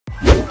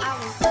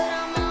Alright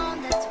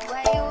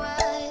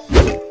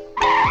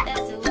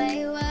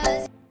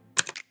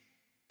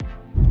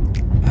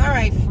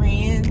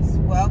friends,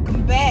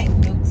 welcome back.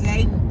 New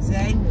day,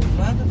 new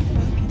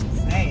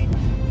motherfucking day.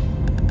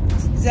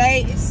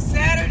 Today is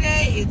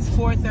Saturday, it's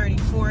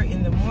 4:34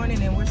 in the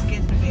morning and we're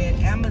scheduled to be at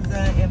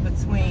Amazon in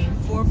between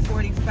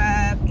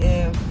 4:45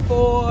 and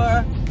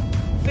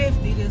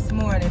 4:50 this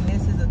morning.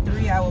 This is a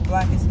 3-hour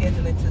block is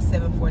scheduled until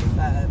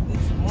 7:45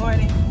 this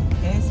morning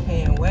and it's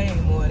paying way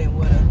more than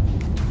what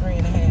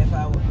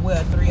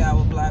a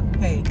 3-hour block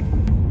pay.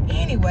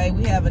 Anyway,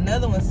 we have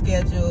another one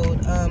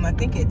scheduled, I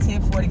think at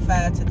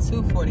 10:45 to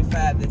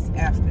 2:45 this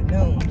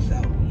afternoon.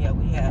 So, yeah,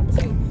 we have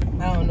two.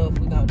 I don't know if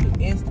we're going to do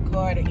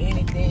Instacart or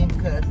anything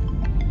because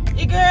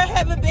your girl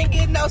haven't been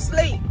getting no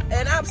sleep.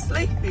 And I'm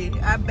sleepy.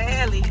 I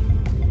barely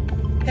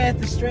had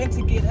the strength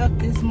to get up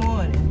this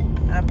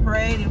morning. I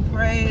prayed and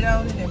prayed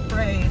on it and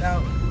prayed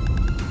on it.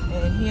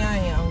 And here I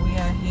am. We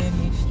out here in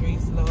these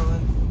streets,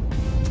 Lord.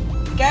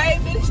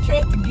 Gave me the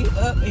strength to get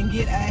up and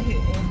get out here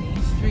in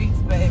these streets,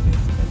 baby.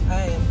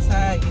 I am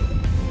tired,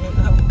 you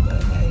know,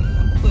 but hey,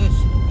 I'm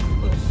pushing.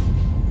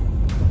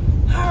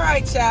 All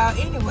right, y'all.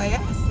 Anyway,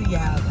 I'll see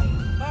y'all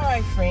later. All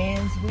right,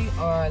 friends, we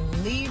are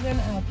leaving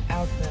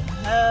out the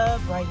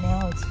hub. Right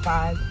now, it's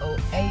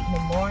 5:08 in the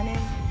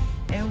morning,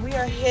 and we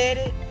are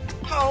headed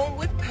home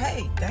with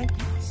pay. Thank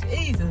you,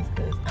 Jesus,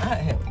 because I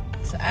am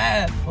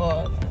tired,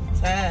 Father. I'm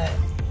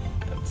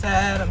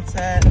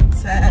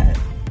tired.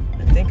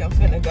 I think I'm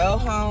finna go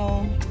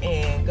home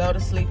and go to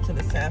sleep till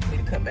it's time for me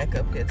to come back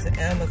up here to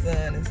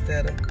Amazon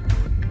instead of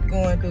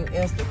going through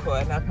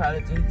Instacart. And I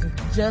probably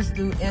just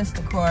do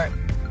Instacart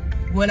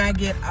when I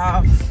get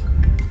off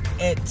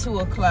at 2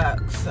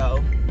 o'clock.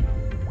 So,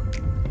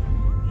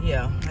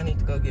 yeah, I need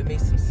to go get me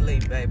some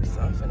sleep, baby.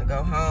 So I'm finna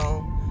go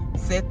home,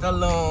 set the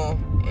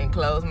alarm, and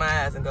close my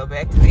eyes and go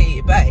back to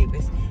bed,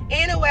 babies.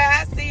 Anyway,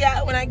 I'll see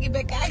y'all when I get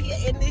back out here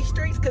in these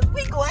streets because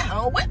we going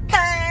home with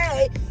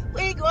pay.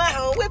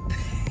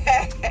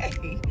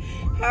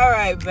 All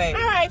right, baby.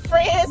 All right,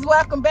 friends,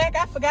 welcome back.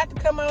 I forgot to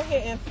come on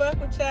here and fuck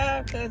with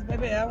y'all because,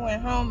 baby, I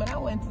went home and I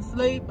went to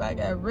sleep. I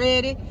got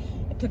ready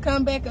to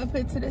come back up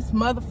here to this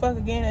motherfucker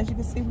again. As you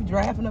can see, we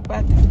driving up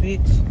out this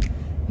bitch.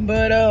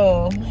 But,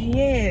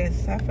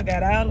 yes, I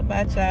forgot all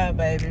about y'all,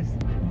 babies.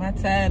 My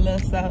tired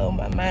little soul,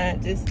 my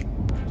mind just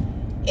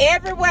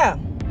everywhere.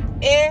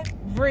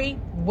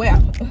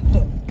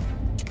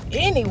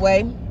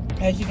 Anyway,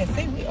 as you can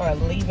see, we are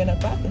leaving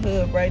up out the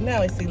hood right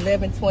now. It's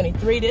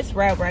 11:23. This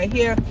route right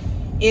here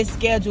is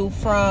scheduled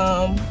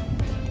from,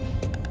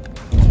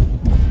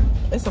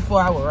 it's a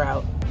 4-hour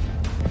route.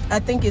 I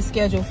think it's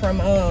scheduled from,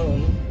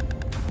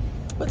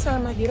 what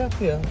time I get up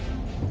here?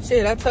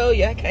 Shit, I told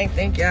you, I can't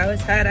think, y'all.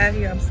 It's hot out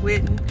here. I'm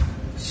sweating.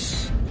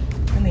 Shh,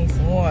 I need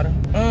some water.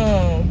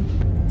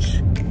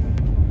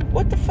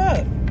 What the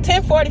fuck?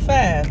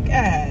 10:45.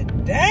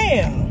 God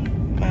damn.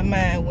 My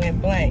mind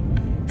went blank.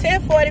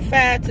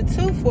 10:45 to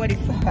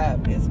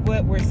 2:45 is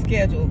what we're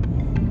scheduled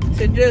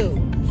to do.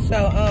 So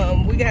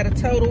we got a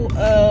total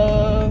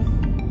of,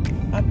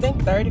 I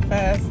think,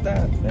 35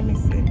 stops. Let me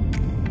see.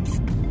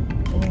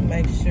 Let me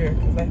make sure,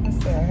 because like I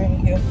said, I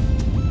ain't here.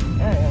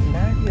 I am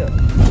not here.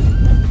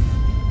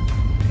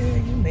 Yeah,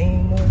 you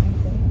mean more than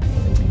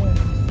that.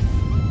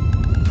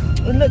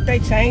 And look, they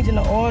changing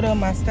the order of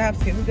my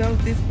stops. Here we go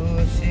with this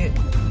bullshit.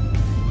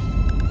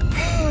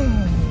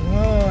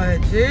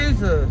 Lord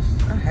Jesus.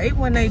 I hate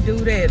when they do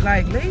that.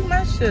 Like, leave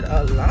my shit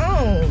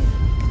alone.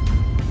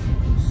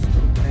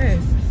 Stupid.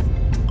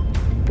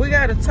 We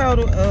got a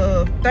total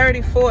of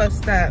 34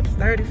 stops.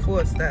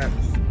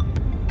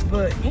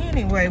 But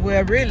anyway,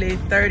 well, really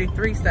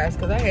 33 stops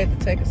because I had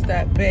to take a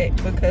stop back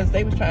because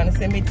they was trying to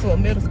send me to a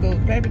middle school.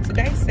 Baby,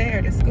 today's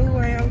Saturday.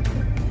 School ain't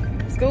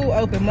open. School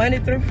open Monday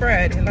through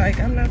Friday. Like,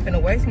 I'm not gonna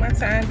waste my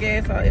time,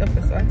 gas, or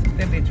effort. So I took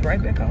that bitch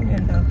right back on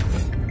in though.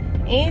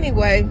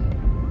 Anyway,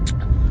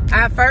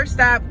 our first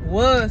stop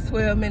was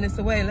 12 minutes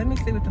away. Let me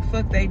see what the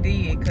fuck they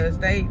did because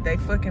they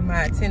fucking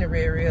my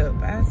itinerary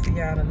up. I'll see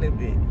y'all in a little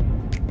bit.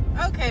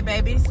 Okay,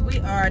 babies, we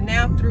are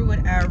now through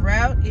with our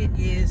route. It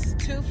is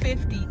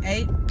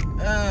 2:58.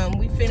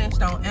 We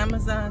finished on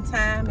Amazon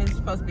time. It's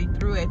supposed to be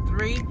through at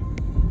 3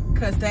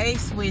 because they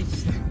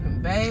switched.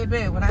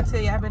 Baby, when I tell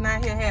you I've been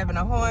out here having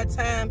a hard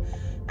time,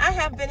 I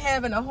have been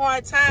having a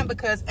hard time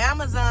because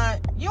Amazon,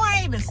 you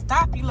ain't even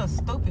stop, you little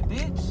stupid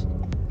bitch.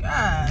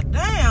 God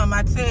damn,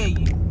 I tell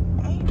you.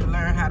 I need to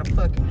learn how to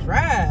fucking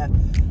drive.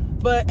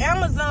 But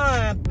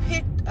Amazon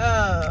picked,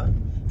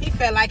 he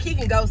felt like he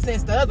can go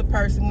since the other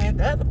person went.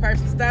 The other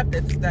person stopped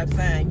at the stop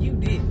sign. You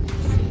didn't.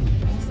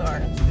 I'm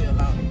sorry, I'm still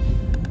on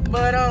it.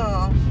 But,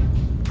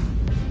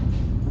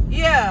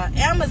 yeah,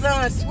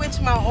 Amazon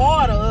switched my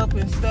order up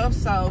and stuff,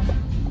 so,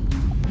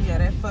 yeah,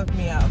 that fucked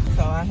me out.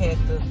 So I had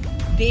to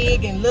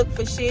dig and look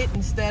for shit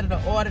instead of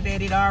the order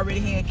that it already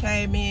had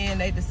came in.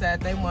 They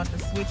decided they wanted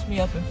to switch me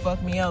up and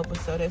fuck me over,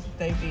 so that's what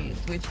they did.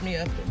 Switch me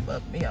up and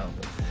fuck me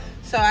over.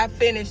 So I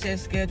finished at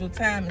scheduled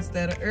time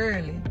instead of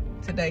early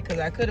today because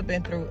I could have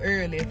been through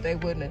early if they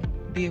wouldn't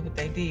have did what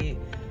they did.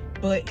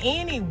 But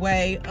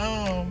anyway,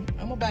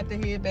 I'm about to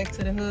head back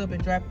to the hub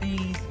and drop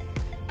these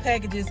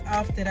packages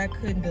off that I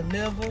couldn't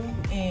deliver.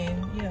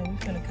 And yeah,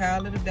 we're gonna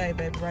call it a day,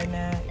 baby. Right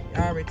now,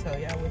 I already told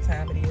y'all what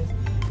time it is.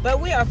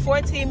 But we are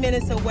 14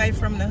 minutes away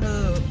from the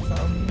hub.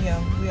 So yeah,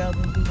 we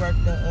work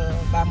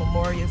by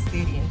Memorial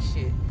City and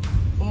shit.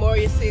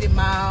 Memorial City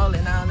Mall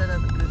and all that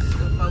other good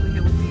stuff over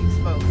here with these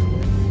folks.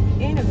 But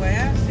anyway,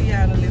 I'll see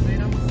y'all in a little bit.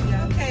 I'm gonna see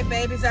y'all. Okay,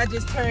 babies, I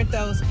just turned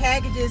those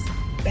packages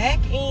back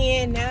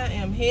in. Now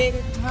I'm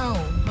headed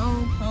home.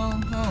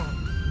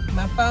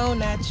 My phone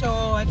not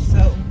charged,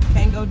 so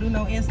can't go do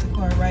no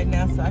Instacart right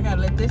now. So I gotta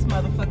let this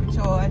motherfucker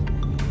charge.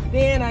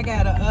 Then I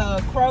got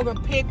a Kroger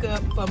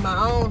pickup for my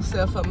own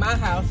self, for my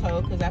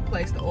household, because I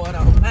placed the order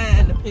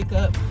online to pick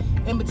up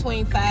in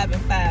between 5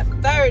 and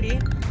 5:30.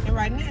 And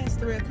right now it's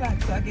 3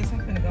 o'clock, so I guess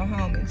I'm gonna go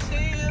home and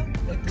chill,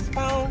 let this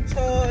phone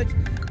charge,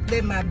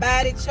 let my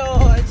body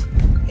charge.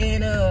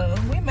 And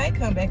we may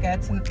come back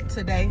out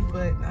today,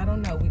 but I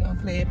don't know. We're gonna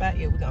play it by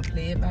ear.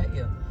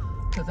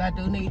 Because I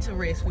do need to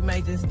rest. We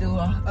may just do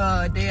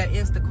a day of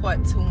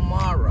Instacart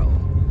tomorrow.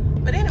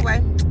 But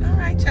anyway, all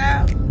right,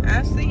 y'all.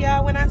 I'll see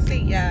y'all when I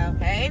see y'all.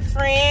 Hey,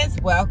 friends,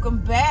 welcome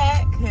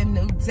back. A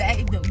new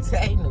day, new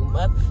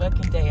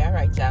motherfucking day. All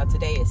right, y'all,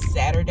 today is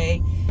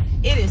Saturday.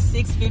 It is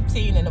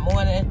 6:15 in the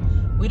morning.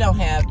 We don't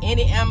have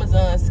any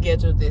Amazon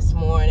scheduled this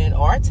morning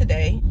or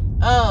today.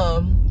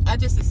 I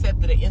just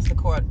accepted an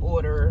Instacart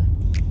order,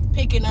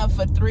 picking up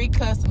for 3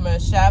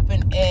 customers,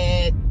 shopping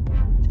at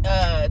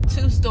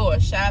 2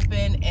 stores,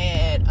 shopping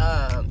at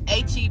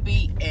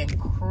HEB and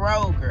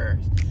Kroger.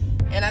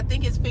 And I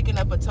think it's picking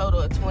up a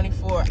total of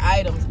 24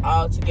 items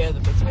all together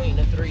between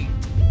the 3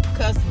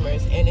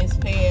 customers, and it's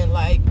paying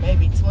like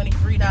maybe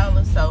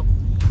 $23. So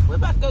we're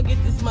about to go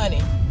get this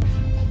money.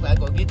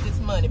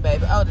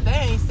 Baby. Oh,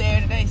 today ain't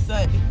Saturday, today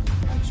Sunday.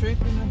 I'm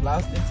tripping, I'm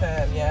lost in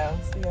time, y'all.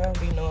 See, I don't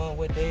be knowing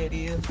what day it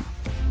is.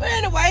 But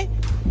anyway,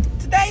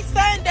 today's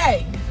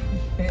Sunday.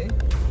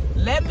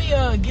 Let me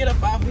get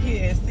up off of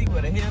here and see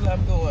where the hell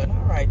I'm going.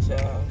 All right,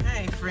 y'all.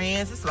 Hey,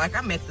 friends, it's like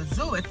I'm at the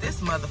zoo at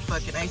this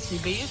motherfucking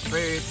HEB. It's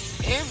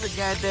birds every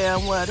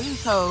goddamn one.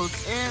 These hoes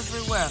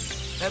everywhere.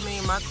 That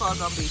means my car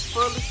gonna be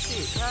full of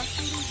shit. Y'all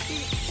see this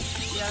shit?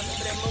 Y'all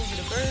remember that movie,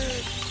 The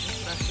Birds? That's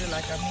what I feel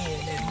like I'm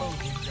in, that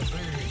movie, The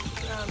Birds.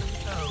 All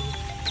these hoes.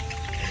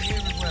 They're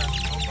everywhere.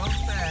 On both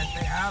sides.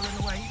 They all in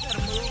the way. You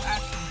gotta move. I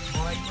see you,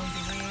 boy. You gonna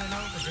get ran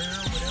over,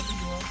 girl, whatever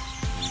you are.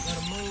 You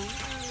gotta move.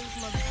 These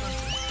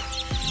motherfuckers.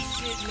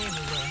 Shitting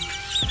everywhere.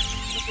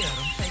 Look at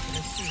them taking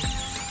a shit.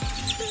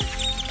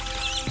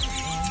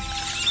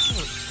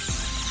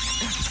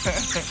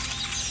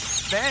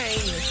 They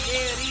ain't even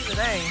scared either.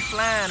 They ain't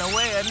flying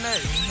away or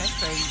nothing. They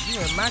say you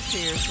in my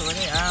territory.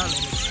 They all in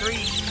the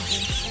trees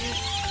and shit.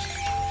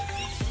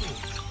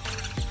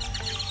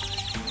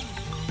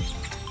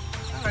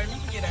 All right, let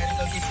me get out and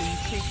go get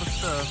these people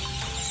stuff.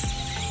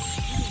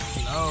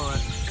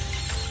 Lord.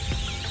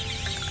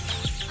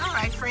 All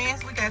right,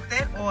 friends, we got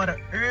that order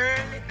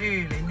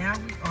early. Now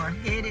we are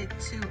headed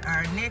to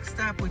our next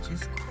stop, which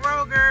is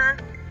Kroger.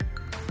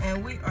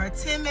 And we are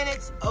 10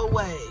 minutes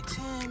away.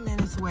 10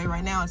 minutes away.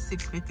 Right now it's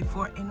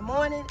 6:54 in the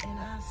morning, and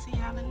I'll see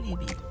y'all in a little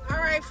bit. All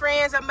right,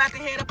 friends, I'm about to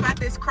head up out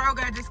this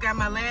Kroger. I just got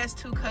my last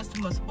 2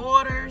 customers'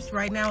 orders.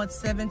 Right now it's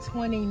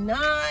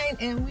 7:29,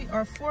 and we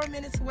are 4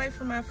 minutes away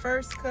from our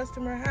first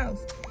customer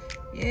house.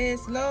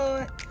 Yes,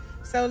 Lord.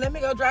 So let me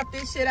go drop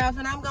this shit off,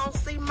 and I'm gonna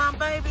see my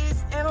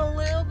babies in a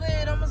little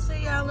bit. I'm gonna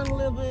see y'all in a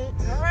little bit.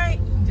 All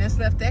right, just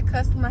left that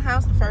customer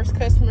house. The first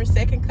customer,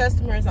 second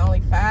customer is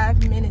only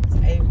 5 minutes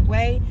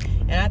away.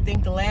 And I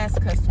think the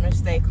last customer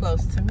stayed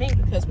close to me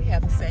because we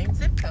have the same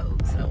zip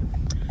code. So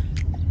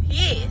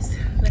yes,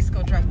 let's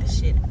go drop this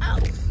shit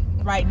off.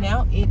 Right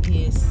now it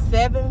is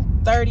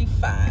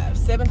 7:35.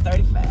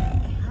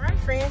 All right,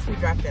 friends, we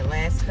dropped that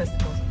last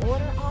customer's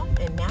order off,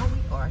 and now we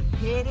are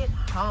headed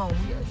home.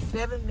 We are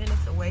 7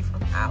 minutes away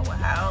from our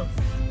house.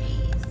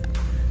 Yes.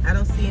 I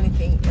don't see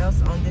anything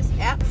else on this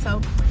app,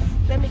 so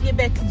let me get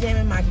back to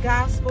jamming my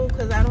gospel,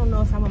 because I don't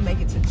know if I'm gonna make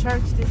it to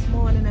church this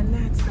morning or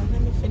not. So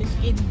let me finish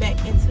getting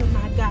back into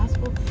my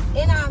gospel,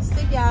 and I'll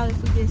see y'all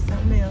if we get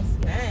something else.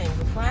 Dang,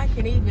 before I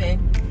can even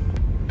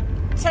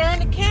turn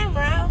the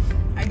camera off,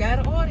 I got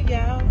an order,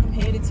 y'all. I'm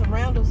headed to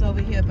Randall's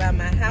over here by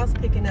my house,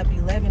 picking up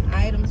 11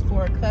 items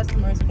for a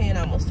customer. Is paying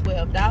almost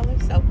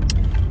 $12. So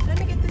let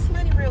me get this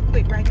money real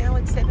quick. Right now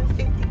it's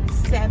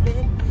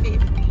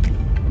 7:50.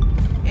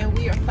 And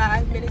we are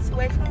 5 minutes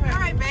away from her. All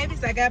right,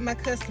 babies, I got my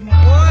customer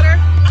order.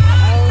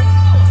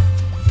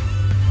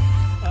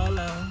 Hold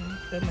on,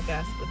 put my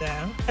gospel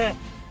down.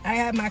 I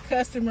have my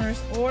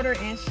customer's order,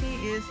 and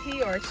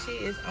he or she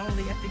is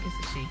only, I think it's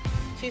a she.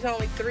 She's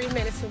only 3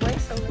 minutes away,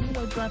 so let me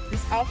go drop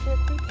this off real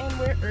quick, and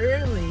we're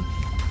early.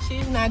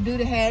 She's not due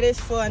to have this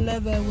for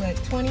another,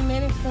 20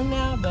 minutes from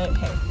now, but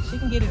hey, she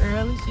can get it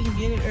early,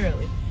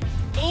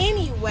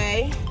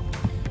 Anyway,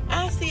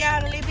 I'll see y'all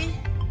in a little bit.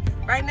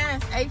 Right now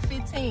it's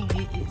 8:15.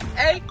 It is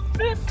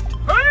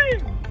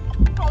 8:15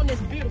 on this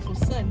beautiful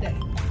Sunday.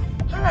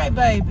 All right,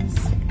 babies.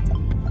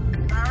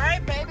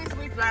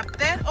 We dropped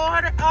that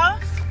order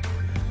off.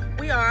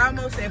 We are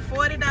almost at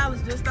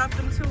 $40 just off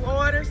them 2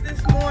 orders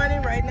this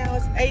morning. Right now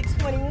it's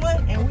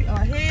 8:21 and we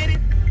are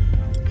headed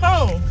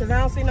home because I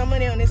don't see no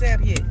money on this app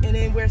yet. And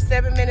then we're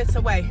 7 minutes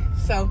away.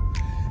 So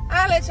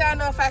I'll let y'all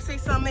know if I see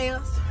something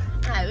else.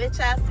 I'll let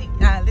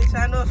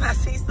y'all know if I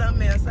see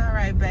something else. All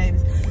right,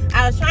 babies.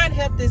 I was trying to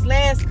help this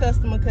last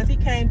customer because he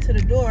came to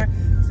the door.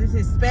 This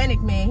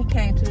Hispanic man, he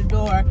came to the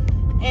door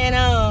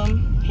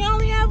and he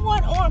only have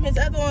one arm, his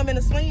other arm in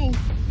a sling.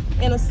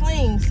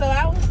 So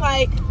I was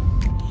like,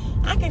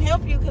 I can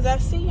help you because I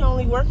see you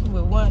only working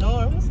with one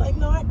arm. It's like,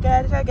 no, I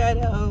got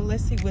it. Oh,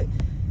 let's see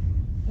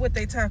what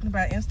they talking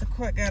about.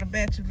 Instacart got a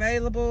batch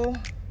available.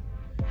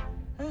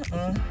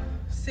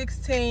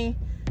 16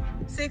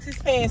 is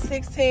paying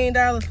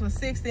 $16 for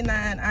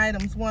 69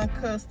 items, one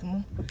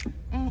customer.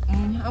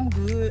 I'm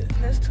good.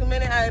 That's too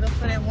many items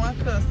for that one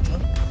customer.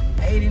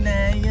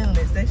 89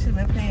 units. They should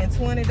have been paying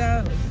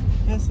 $20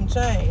 and some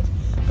change.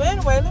 But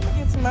anyway, let me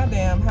get to my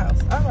damn house.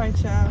 All right,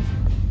 y'all.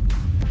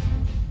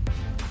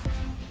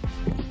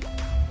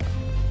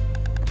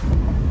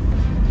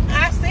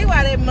 I see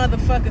why that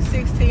motherfucker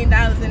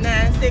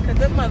 $16.09 because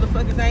them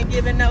motherfuckers ain't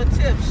giving no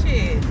tip.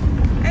 Shit.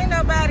 Ain't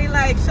nobody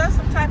like show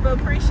some type of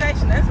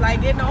appreciation. That's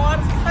like getting the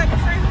order for fucking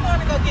free. We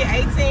want to go get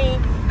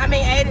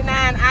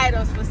 89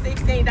 items for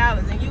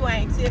 $16 and you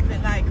ain't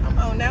tipping. Like, come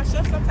on now,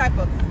 show some type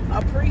of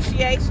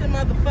appreciation,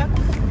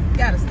 motherfuckers.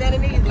 Gotta stand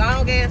in these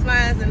long ass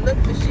lines and look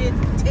for shit,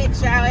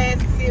 text y'all ass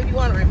to see if you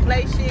want to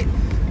replace shit.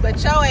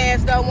 But your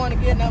ass don't want to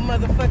get no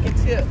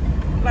motherfucking tip.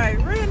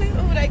 Like, really?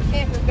 Ooh, they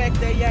camping back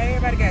there, y'all.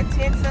 Everybody got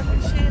tents up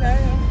and shit.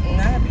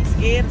 I'd be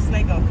scared a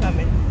snake gonna come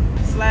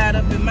and slide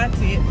up in my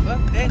tent.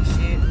 Fuck that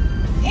shit.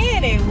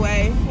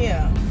 Anyway,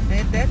 yeah,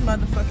 that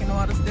motherfucking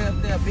order still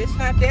up there. Bitch,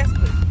 not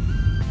desperate.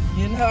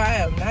 You know I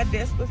am not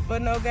desperate for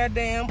no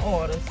goddamn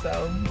order.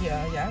 So,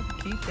 yeah, y'all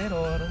keep that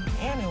order.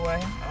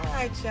 Anyway, all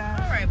right,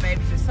 y'all. All right,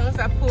 babies. As soon as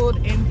I pulled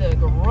in the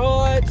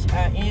garage,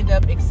 I ended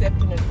up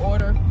accepting an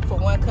order for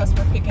one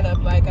customer picking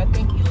up, like, I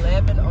think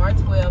 11 or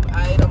 12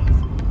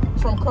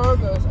 items from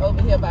Kroger's over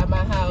here by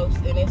my house.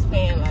 And it's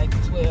paying, like,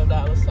 $12.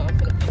 So I'm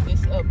going to pick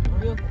this up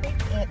real quick.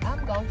 And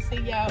I'm going to see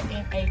y'all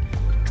in a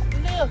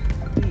little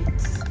bit.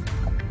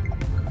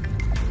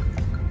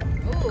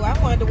 Ooh, I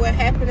wonder what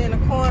happened in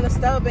the corner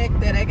store back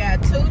there. They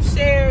got 2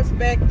 sheriffs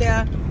back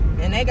there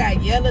and they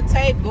got yellow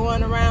tape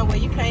going around where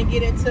you can't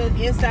get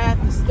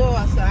inside the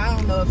store. So I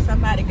don't know if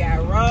somebody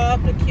got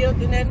robbed or killed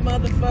in that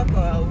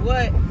motherfucker or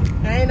what.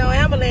 There ain't no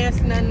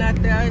ambulance or nothing out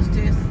there. It's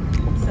just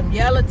some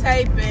yellow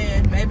tape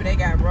and maybe they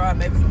got robbed.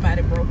 Maybe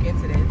somebody broke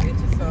into that bitch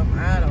or something.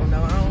 I don't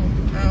know.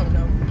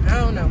 I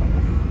don't know.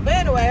 But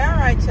anyway, all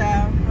right,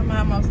 y'all. I'm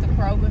almost to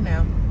Kroger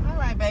now.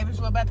 All right, babies,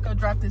 we're about to go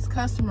drop this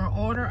customer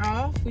order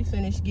off. We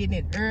finished getting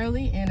it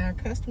early and our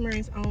customer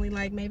is only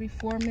like maybe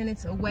 4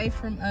 minutes away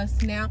from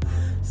us now.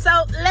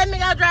 So let me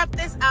go drop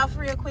this off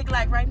real quick.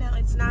 Like right now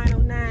it's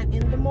 9:09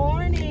 in the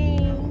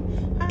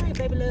morning. All right,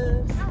 baby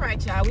loves. All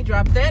right, y'all, we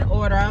dropped that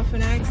order off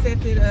and I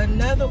accepted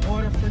another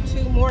order for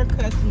 2 more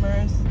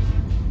customers.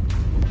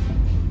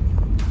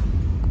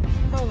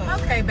 Hold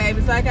on. Okay,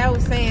 babies, like I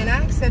was saying,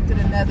 I accepted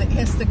another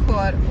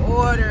Instacart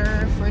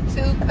order for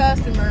 2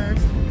 customers.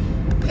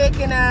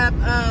 Picking up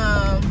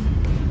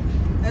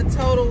a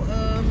total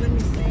of, let me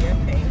see, I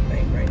can't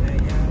think right now,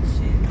 y'all,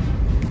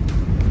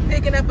 shit.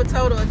 Picking up a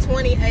total of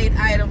 28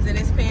 items and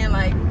it's paying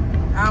like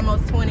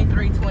almost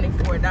 $23,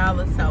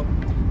 $24. So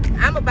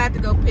I'm about to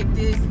go pick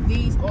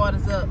these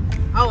orders up.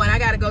 Oh, and I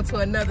gotta go to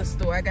another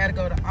store. I gotta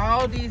go to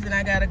Aldi's and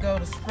I gotta go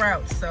to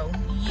Sprouts. So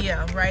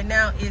yeah, right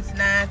now it's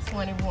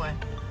 9:21.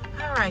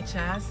 All right,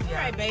 y'all. All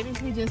right,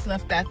 babies, we just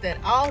left out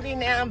that Aldi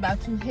now. I'm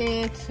about to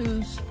head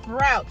to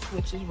Sprouts,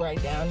 which is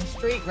right down the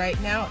street. Right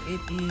now,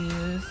 it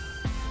is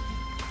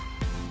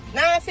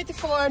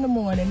 9:54 in the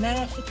morning.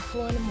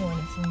 9:54 in the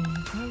morning,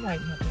 friends. All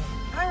right, my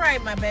babies. All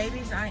right, my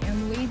babies. I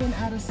am leaving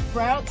out of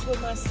Sprouts with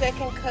my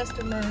second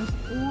customer's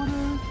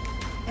order.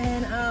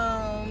 And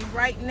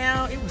right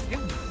now, it was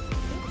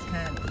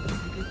kind of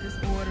easy to get this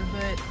order,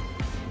 but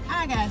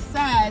I got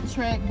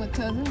sidetracked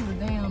because it was a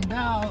damn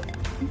dog.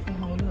 You can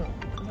hold up.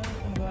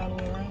 All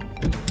the way around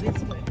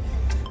this way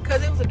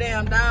because it was a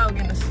damn dog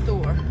in the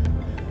store,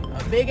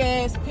 a big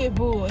ass pit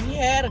bull. He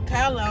had a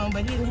collar on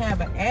but he didn't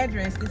have an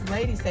address. This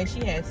lady said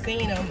she had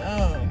seen him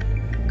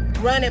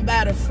running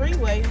by the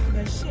freeway,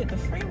 but shit, the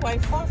freeway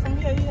far from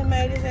here. He done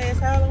made his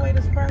ass all the way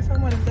to Sprouts. I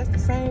wonder if that's the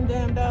same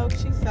damn dog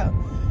she saw,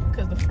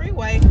 because the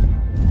freeway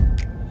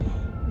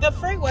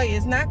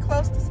is not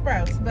close to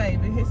Sprouts,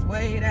 baby. It's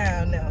way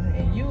down now,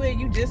 and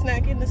you just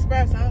not getting to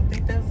Sprouts. I don't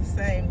think that's the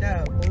same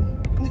dog, boo.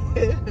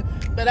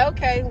 But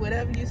okay,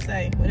 whatever you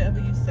say.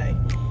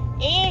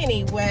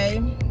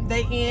 Anyway,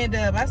 they end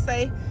up, I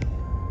say,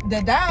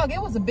 the dog, it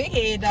was a big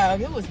head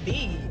dog. It was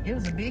big. It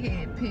was a big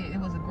head pit. It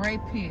was a great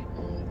pit.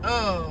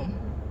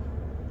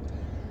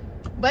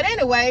 But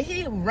anyway,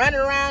 he running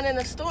around in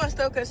the store and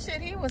stuff because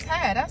shit, he was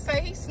hot. I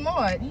say he's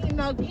smart. He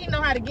know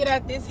how to get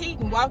out this heat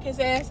and walk his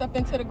ass up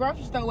into the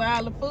grocery store where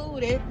all the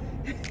food is.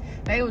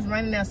 They was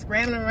running there,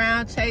 scrambling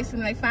around, chasing.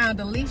 They found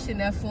a leash in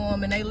there for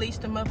him, and they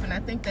leashed him up, and I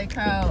think they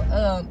called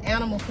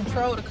animal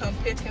control to come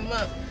pick him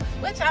up,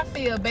 which I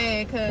feel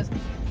bad because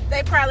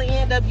they probably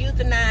end up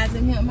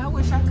euthanizing him. I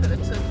wish I could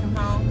have took him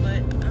home,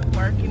 but I'm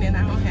working and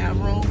I don't have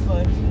room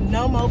for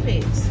no more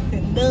pets.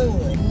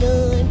 None.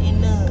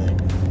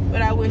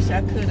 But I wish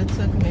I could have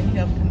took him and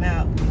helped him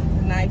out.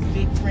 He's a nice,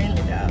 big,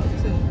 friendly dog,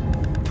 too.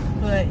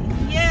 But,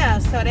 yeah,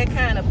 so that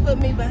kind of put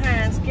me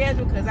behind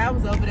schedule because I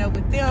was over there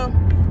with them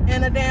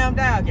and a damn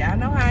dog. Y'all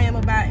know how I am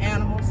about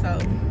animals, so,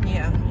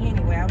 yeah.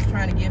 Anyway, I was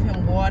trying to give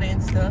him water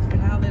and stuff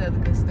and all that other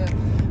good stuff.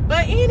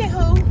 But,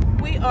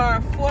 anywho, we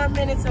are 4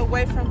 minutes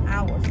away from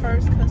our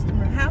first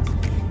customer house,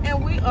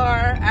 and we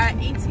are our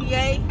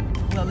ETA.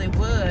 Well, it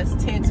was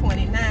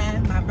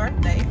 1029, my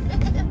birthday,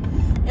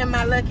 and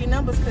my lucky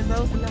numbers, because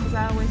those are the numbers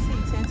I always see,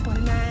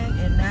 1029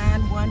 and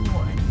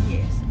 911,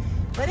 yes.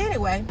 But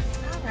anyway,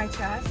 all right,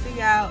 y'all, see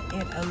y'all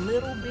in a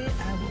little bit.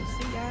 I will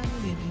see y'all in a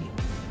little bit.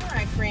 All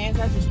right, friends,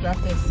 I just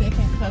dropped that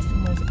second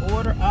customer's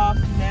order off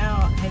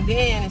now, and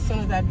then as soon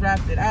as I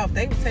dropped it off,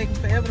 they were taking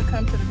forever to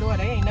come to the door.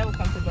 They ain't never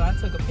come to the door. I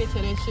took a picture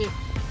of that shit,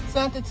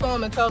 sent it to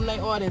them, and told them they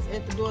orders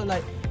at the door.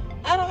 Like,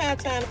 I don't have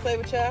time to play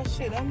with y'all.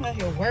 Shit, I'm out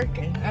here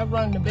working. I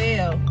rung the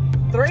bell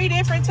 3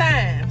 different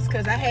times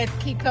because I had to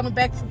keep coming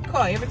back to the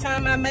car. Every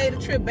time I made a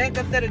trip back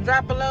up there to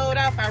drop a load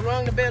off, I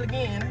rung the bell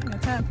again. I ain't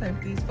got time to play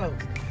with these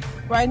folks.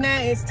 Right now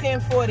it's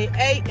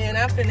 10:48, and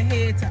I'm finna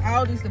head to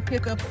Aldi's to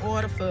pick up an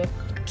order for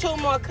 2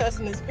 more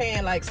customers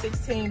paying like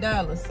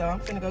 $16. So I'm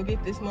finna go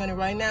get this money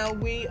right now.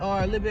 We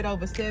are a little bit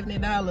over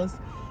 $70,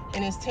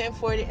 and it's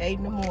 10:48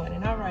 in the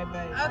morning. All right,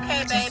 baby.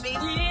 Okay, baby.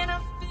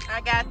 I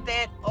got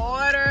that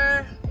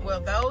order. Well,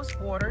 those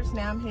orders.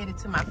 Now I'm headed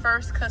to my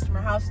first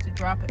customer house to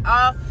drop it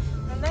off,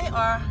 and they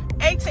are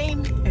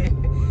 18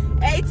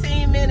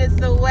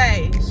 minutes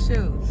away.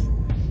 Shoot.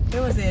 It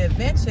was an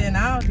adventure in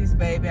Aldi's,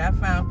 baby. I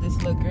found this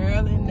little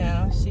girl in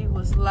there. She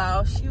was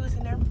lost. She was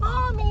in there,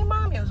 mommy,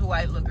 mommy. It was a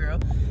white little girl.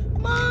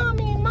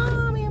 Mommy,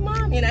 mommy,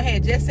 mommy. And I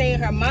had just seen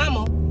her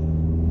mama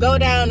go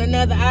down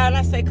another aisle. And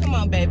I said, come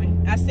on, baby.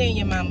 I seen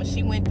your mama.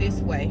 She went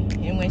this way.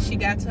 And when she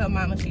got to her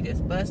mama, she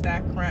just bust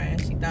out crying.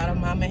 She thought her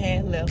mama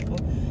had left her.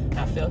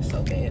 I felt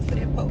so bad for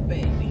that poor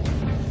baby.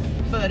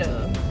 But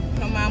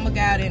her mama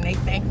got in. They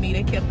thanked me.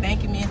 They kept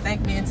thanking me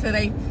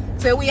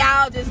until we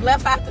all just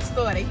left out the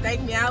store. They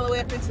thanked me all the way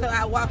up until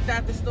I walked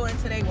out the store,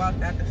 until they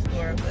walked out the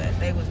store. But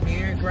they was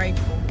very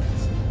grateful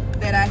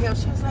that I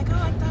helped. She was like, oh,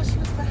 I thought she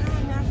was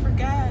behind me. I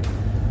forgot.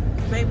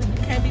 Baby, you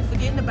can't be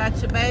forgetting about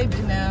your baby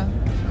now.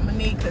 I'm gonna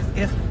need, because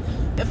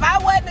if I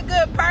wasn't a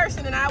good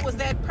person and I was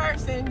that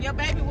person, your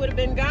baby would have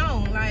been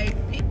gone. Like,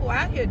 people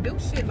out here do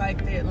shit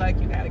like that. Like,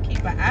 you gotta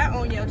keep an eye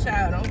on your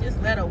child. Don't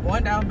just let her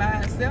wander out by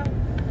herself.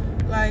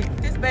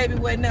 Like, this baby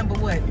wasn't number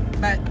what,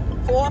 about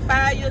 4 or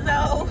 5 years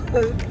old?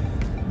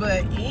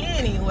 But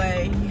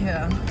anyway,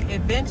 yeah,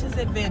 adventures.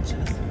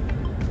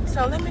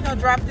 So let me go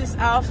drop this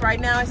off. Right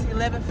now it's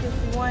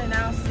 11:51, and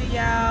I'll see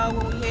y'all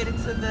when we headed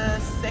to the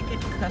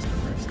second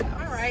customer's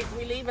house. All right,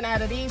 we're leaving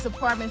out of these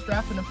apartments,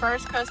 dropping the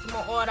first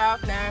customer order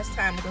off. Now it's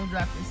time to go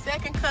drop the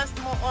second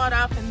customer order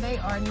off, and they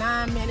are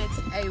 9 minutes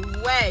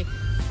away.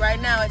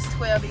 Right now it's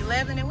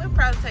 12:11, and we'll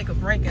probably take a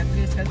break after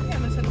this because we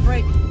haven't took a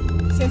break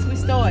since we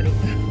started.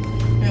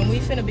 And we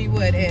finna be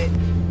what, at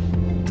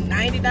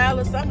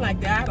 $90, something like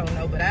that. I don't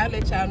know, but I'll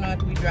let y'all know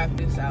after we drop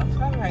this off.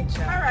 All right,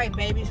 y'all. All right,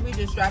 babies, we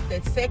just dropped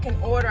that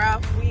second order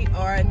off. We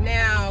are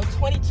now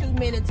 22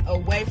 minutes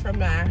away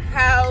from our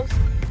house,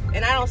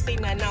 and I don't see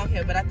nothing out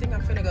here, but I think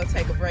I'm finna go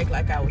take a break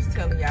like I was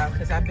telling y'all,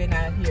 because I've been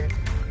out here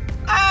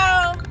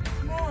all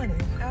morning.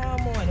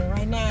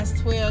 Right now it's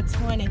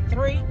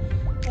 12:23,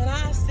 and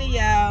I'll see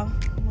y'all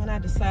when I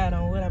decide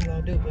on what I'm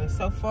gonna do. But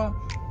so far,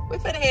 we're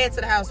finna head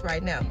to the house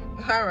right now.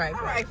 All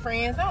right,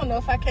 friends. I don't know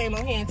if I came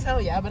on here and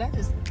told y'all, but I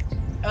just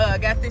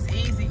got this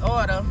easy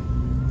order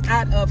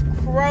out of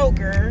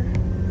Kroger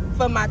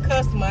for my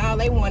customer. All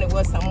they wanted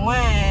was some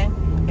wine,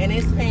 and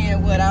it's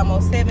paying, what,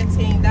 almost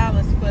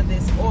 $17 for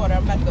this order.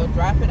 I'm about to go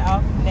drop it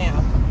off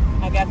now.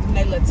 I got them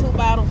they little 2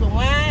 bottles of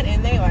wine,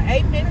 and they are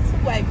 8 minutes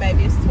away,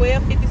 baby. It's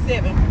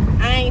 12:57.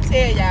 I ain't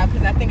tell y'all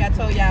because I think I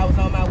told y'all I was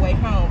on my way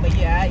home, but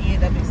yeah, I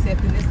ended up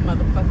accepting this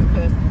motherfucker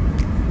because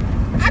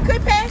I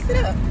could pass it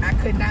up. I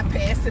could not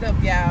pass it up,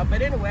 y'all.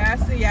 But anyway, I'll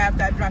see y'all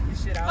after I drop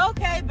this shit off.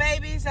 Okay,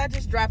 babies, I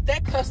just dropped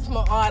that customer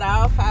order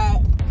off. I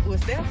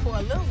was there for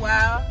a little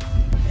while,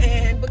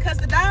 and because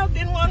the dog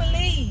didn't want to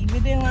leave. He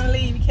didn't want to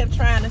leave. She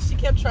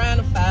kept trying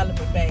to follow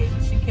me, baby.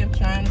 She kept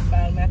trying to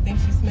follow me. I think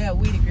she smelled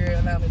weedy girl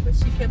on me, but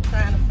she kept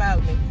trying to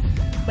follow me.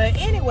 But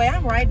anyway,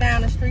 I'm right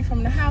down the street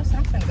from the house.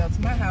 I'm gonna go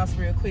to my house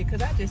real quick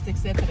because I just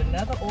accepted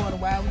another order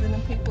while I was in the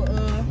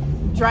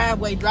people's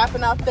driveway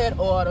dropping off that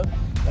order.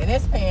 And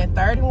it's paying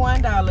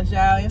 $31,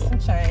 y'all, and some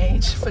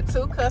change for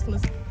 2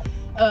 customers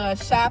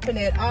shopping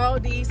at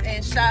Aldi's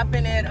and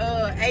shopping at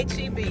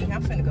H-E-B.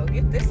 I'm finna go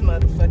get this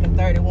motherfucking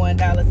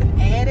 $31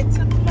 and add it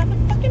to the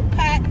motherfucking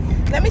pot.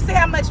 Let me see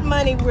how much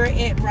money we're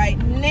at right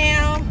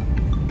now.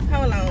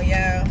 Hold on,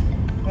 y'all.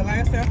 Well, like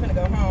I said, I'm finna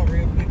go home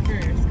real quick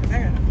first because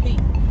I gotta pee.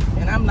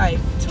 And I'm like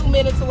 2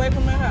 minutes away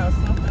from my house.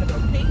 So I'm gonna go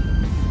pee,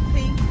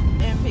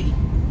 and pee.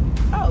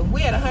 Oh,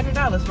 we're at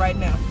 $100 right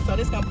now. So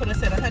this gonna put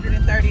us at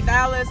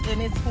 $130,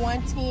 and it's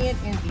 1:10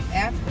 in the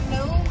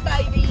afternoon,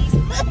 babies.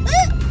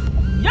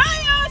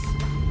 Yes!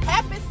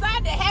 Happy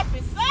Sunday,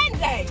 happy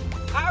Sunday.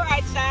 All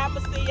right, y'all, I'm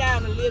gonna see y'all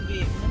in a little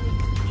bit. Let me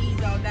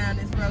ease on down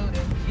this road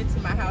and get to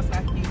my house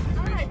like you.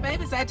 All right,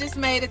 babies, I just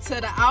made it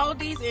to the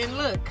Aldi's, and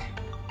look,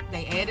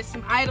 they added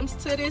some items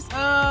to this,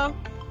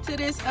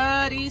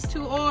 these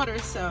two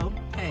orders. So,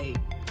 hey,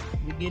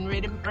 we're getting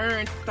ready to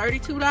earn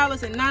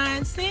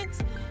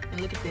 $32.09. And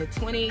look at that,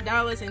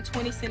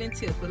 $20.20 in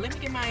tips. But let me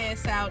get my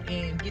ass out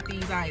and get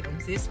these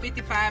items. It's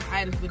 55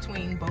 items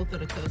between both of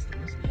the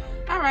customers.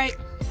 All right,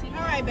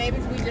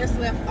 babies, we just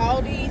left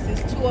Aldi's.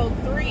 It's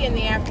 2:03 in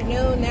the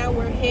afternoon. Now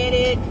we're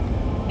headed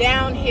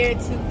down here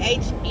to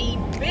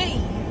HEB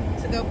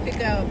to go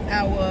pick up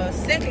our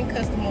second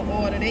customer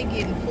order. They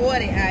getting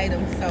 40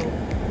 items, so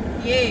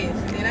yes.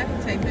 And then I can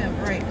take me a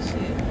break.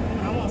 Shit,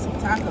 I want some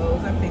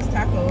tacos. I fixed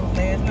tacos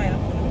last night. I'm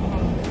gonna go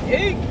home and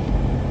eat.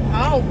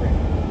 Hungry.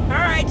 All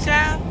right,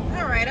 y'all.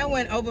 All right, I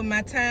went over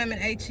my time in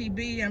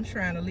HEB. I'm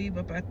trying to leave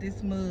up out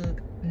this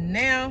mug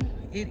now.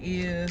 It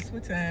is,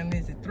 what time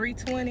is it?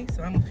 3:20,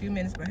 so I'm a few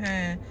minutes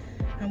behind.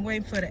 I'm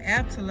waiting for the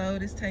app to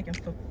load. It's taking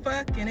for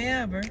fucking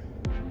ever.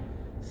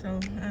 So,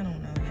 I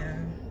don't know, y'all.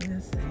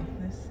 Let's see.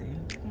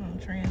 Come on,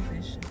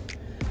 transition.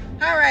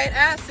 All right,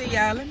 I'll see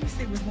y'all. Let me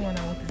see what's going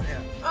on with this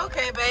app.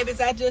 Okay,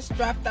 babies, I just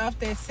dropped off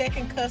that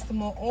second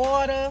customer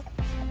order.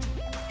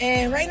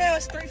 And right now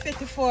it's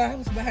 3:54. I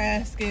was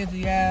behind schedule,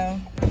 y'all.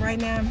 Right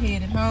now I'm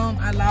headed home.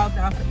 I logged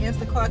off of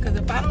Instacart, because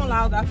if I don't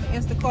log off of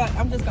Instacart,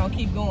 I'm just gonna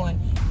keep going.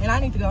 And I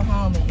need to go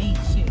home and eat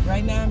shit.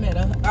 Right now I'm at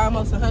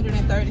almost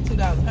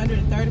 $132,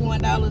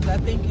 $131, I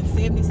think, and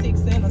 76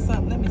 cents or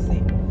something. Let me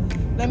see.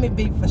 Let me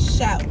be for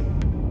shout.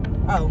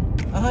 Oh,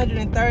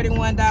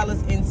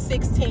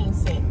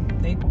 $131.16.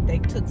 They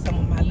took some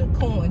of my little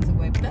coins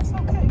away, but that's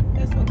okay.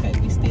 That's okay.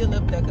 We still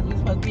up there because we're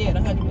supposed to be at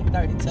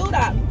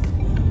 $132.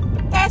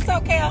 That's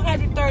okay,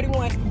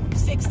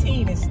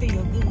 $131.16 is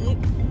still good.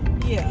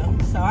 Yeah,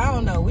 so I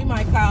don't know. We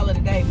might call it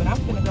a day, but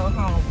I'm gonna go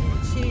home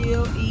and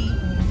chill, eat,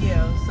 and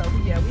yeah. So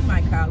yeah, we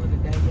might call it a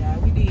day, y'all.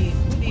 We did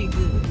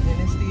good,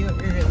 and it's still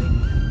early.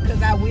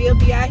 Cause I will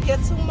be out here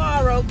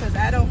tomorrow, cause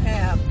I don't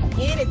have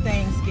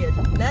anything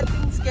scheduled.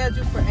 Nothing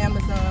scheduled for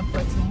Amazon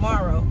for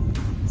tomorrow.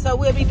 So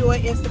we'll be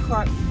doing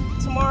Instacart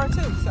tomorrow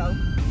too. So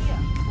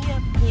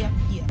yeah.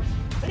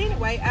 But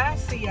anyway, I'll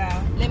see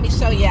y'all. Let me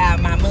show y'all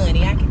my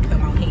money. I can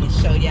come on here and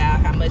show y'all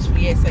how much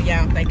we at, so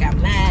y'all don't think I'm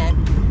lying. I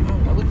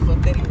don't know what the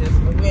fuck that is,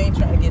 but we ain't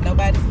trying to get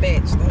nobody's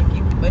badge. Thank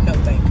you, but no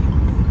thank you.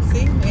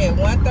 See, we're at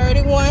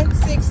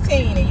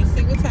 $131.16, and you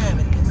see what time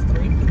it is?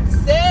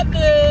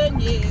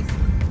 3:57. Yes,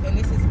 and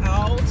this is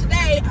all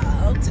today,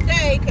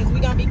 because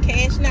we're gonna be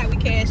cashing out. We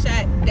cash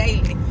out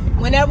daily.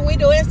 Whenever we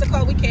do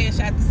Instacart, we cash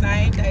out the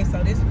same day.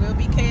 So this will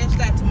be cashed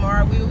out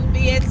tomorrow. We will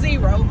be at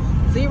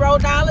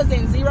 $0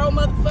 and 0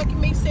 motherfucking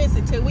me cents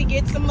until we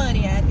get some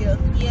money out here.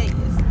 Yes.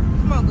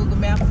 Come on, Google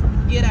Maps.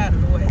 Get out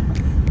of the way.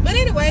 But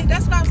anyway,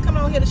 that's what I was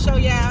coming on here to show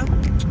y'all.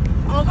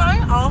 Okay.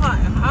 All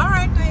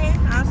right then.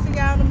 I'll see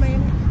y'all in a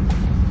minute.